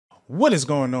What is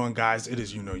going on, guys? It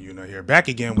is IfYouKnowYuno here, back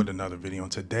again with another video,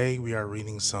 and today we are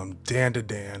reading some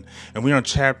Dandadan, and we are on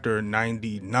chapter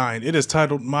 99. It is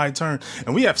titled My Turn,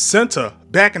 and we have Senta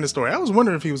back in the story. I was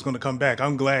wondering if he was going to come back.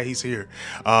 I'm glad he's here.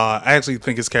 I actually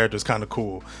think his character is kind of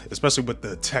cool, especially with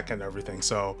the tech and everything.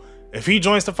 So if he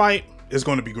joins the fight, it's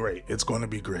going to be great. It's going to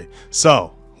be great.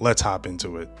 So let's hop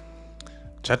into it.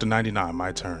 Chapter 99,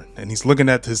 My Turn. And he's looking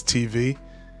at his TV,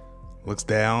 looks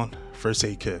down, first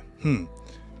aid kit.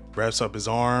 Wraps up his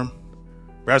arm,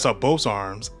 wraps up both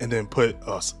arms, and then put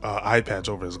a eye patch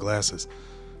over his glasses.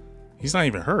 He's not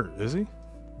even hurt, is he?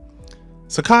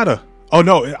 SAKATA. Oh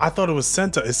no, I thought it was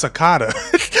Senta. It's SAKATA.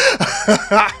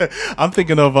 I'm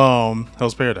thinking of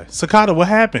Hell's Paradise. SAKATA, what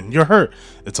happened? You're hurt.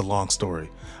 It's a long story.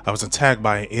 I was attacked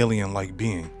by an alien-like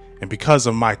being, and because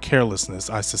of my carelessness,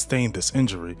 I sustained this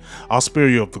injury. I'll spare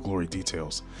you of the glory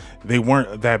details. They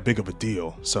weren't that big of a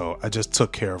deal, so I just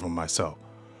took care of them myself.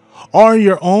 On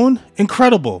your own?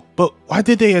 Incredible. But why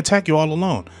did they attack you all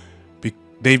alone?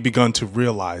 They've begun to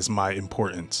realize my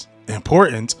importance.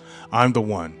 Important? I'm the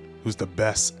one who's the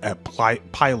best at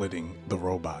piloting the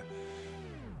robot.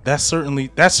 That's certainly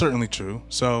true.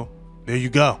 So there you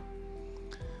go.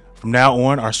 From now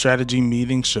on, our strategy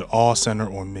meetings should all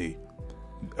center on me.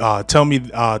 Tell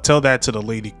that to the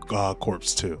lady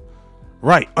corpse too.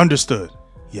 Right, understood.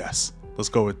 Yes, let's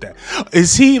go with that.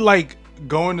 Is he like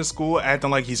going to school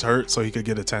acting like he's hurt so he could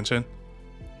get attention?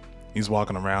 He's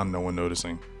walking around, no one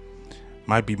noticing.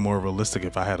 Might be more realistic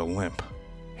if I had a limp.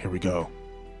 Here we go.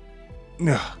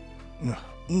 Now,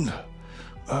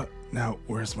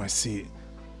 where's my seat?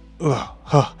 Of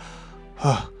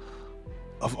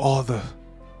all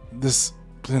this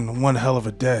been one hell of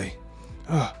a day.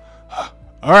 All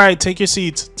right, take your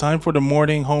seats. Time for the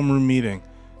morning homeroom meeting.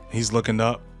 He's looking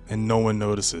up and no one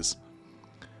notices.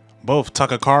 Both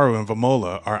Takakaru and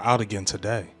Vamola are out again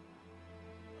today.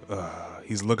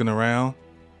 He's looking around.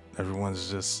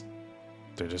 Everyone's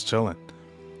they're just chilling.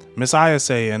 Miss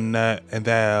Ayase and that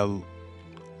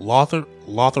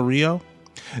Lothario?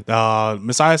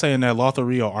 Miss Ayase and that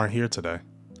Lothario aren't here today.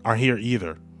 Aren't here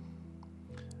either.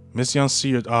 Miss Young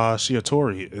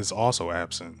Shiatori is also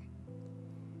absent.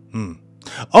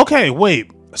 Okay, wait.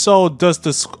 So does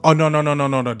this... Oh,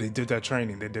 no. They did that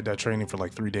training. They did that training for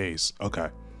like 3 days. Okay.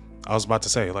 I was about to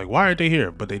say, like, why aren't they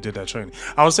here? But they did that training.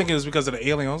 I was thinking it's because of the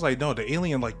alien. I was like, no, the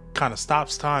alien like kind of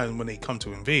stops time when they come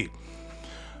to invade.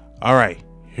 All right,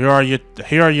 here are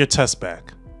your tests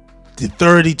back. Did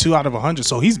 32 out of 100,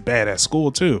 so he's bad at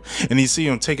school too. And you see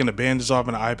him taking the bandage off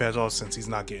and the eye patch off since he's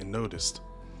not getting noticed.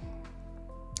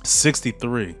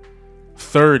 63,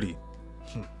 30.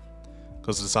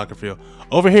 Goes to the soccer field.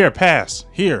 Over here, pass.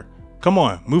 Here, come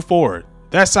on, move forward.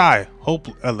 That side,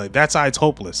 that side's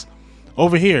hopeless.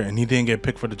 Over here, and he didn't get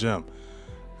picked for the gym.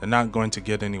 They're not going to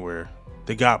get anywhere.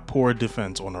 They got poor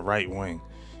defense on the right wing.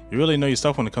 You really know your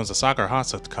stuff when it comes to soccer, huh,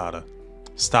 SAKATA?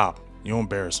 Stop. You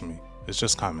embarrass me. It's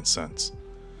just common sense.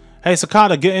 Hey,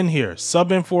 SAKATA, get in here.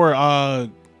 Sub in for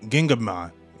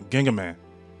Gingaman.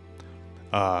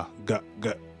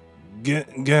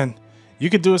 You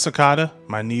could do it, SAKATA.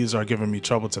 My knees are giving me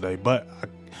trouble today, but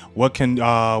what can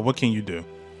you do?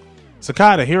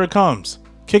 SAKATA, here it comes.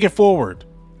 Kick it forward.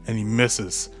 And he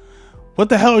misses. What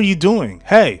the hell are you doing?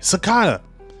 Hey, SAKATA.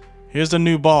 Here's the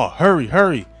new ball. Hurry.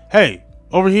 Hey,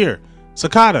 over here.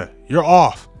 SAKATA, you're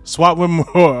off. Swap with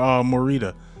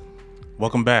Morita.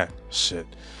 Welcome back. Shit.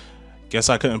 Guess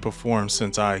I couldn't perform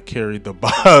since I carried the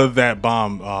that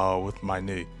bomb with my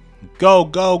knee. Go.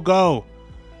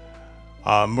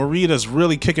 Morita's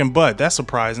really kicking butt. That's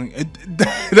surprising.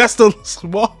 That's the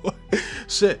small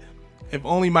shit. If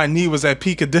only my knee was at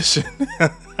peak condition.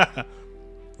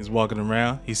 He's walking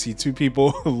around. He sees two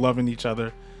people loving each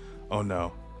other. Oh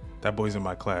no, that boy's in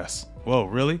my class. Whoa,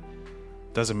 really?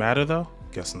 Does it matter though?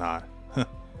 Guess not.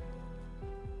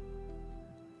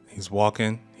 He's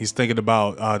walking. He's thinking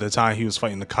about the time he was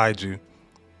fighting the kaiju.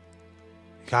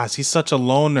 Guys, he's such a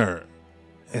loner.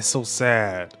 It's so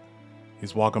sad.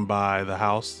 He's walking by the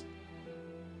house.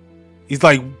 He's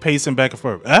like pacing back and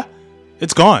forth.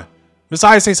 It's gone. Miss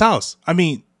Ayase's house. I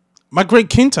mean, my great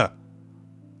Kinta.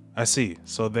 I see.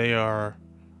 So they are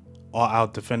all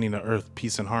out defending the earth,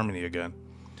 peace and harmony again.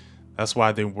 That's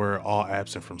why they were all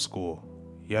absent from school.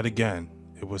 Yet again,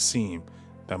 it would seem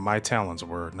that my talents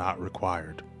were not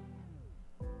required.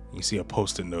 You see a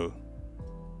post-it note.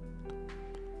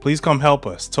 Please come help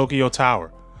us. Tokyo Tower.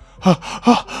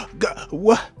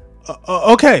 What?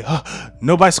 Okay.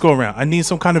 No bicycle around. I need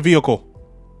some kind of vehicle.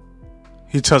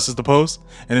 He touches the post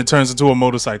and it turns into a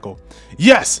motorcycle.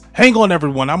 Yes! Hang on,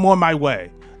 everyone. I'm on my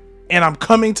way. and I'm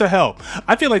coming to help.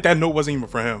 I feel like that note wasn't even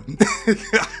for him.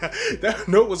 That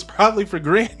note was probably for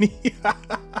Granny.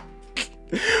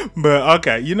 But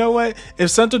okay, you know what? If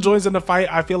Senta joins in the fight,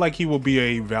 I feel like he will be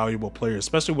a valuable player,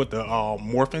 especially with the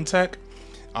morphin tech,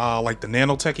 like the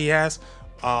nanotech he has.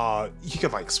 He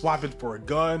could like swap it for a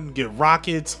gun, get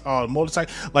rockets,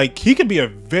 motorcycle. Like he could be a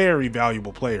very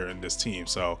valuable player in this team.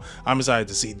 So I'm excited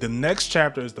to see. The next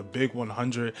chapter is the big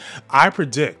 100. I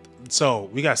predict. So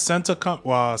we got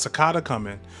SAKATA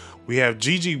coming. We have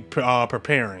Gigi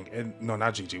preparing, and no,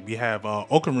 not Gigi. We have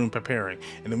Okaroon preparing,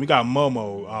 and then we got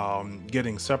Momo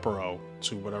getting Sephiroth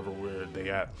to whatever where they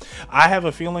at. I have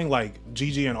a feeling like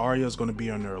Gigi and Arya is going to be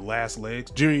on their last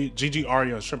legs. Gigi,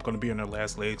 Arya, and Shrimp going to be on their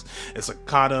last legs. It's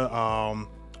Sakata,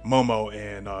 Momo,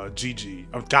 and Gigi.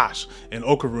 Oh gosh, and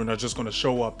Okaroon are just going to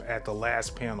show up at the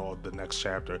last panel of the next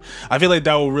chapter. I feel like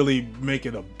that will really make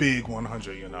it a big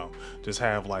 100. You know, just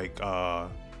have like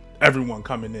everyone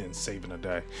coming in saving the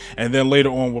day, and then later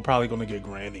on we're probably going to get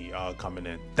Granny coming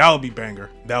in. That would be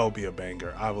banger. That would be a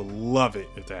banger. I would love it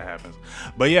if that happens.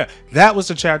 But yeah, that was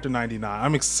the chapter 99.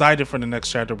 I'm excited for the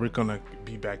next chapter. We're gonna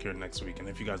be back here next week, and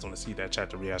if you guys want to see that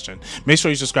chapter reaction, make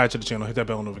sure you subscribe to the channel, hit that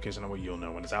bell notification, that way you'll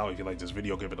know when it's out. If you like this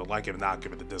video, give it a like. If not,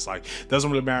 give it a dislike. Doesn't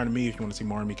really matter to me. If you want to see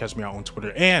more of me, catch me out on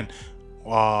Twitter, and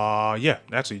yeah,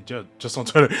 actually just on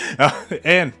Twitter.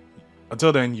 And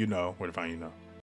until then, you know where to find you know.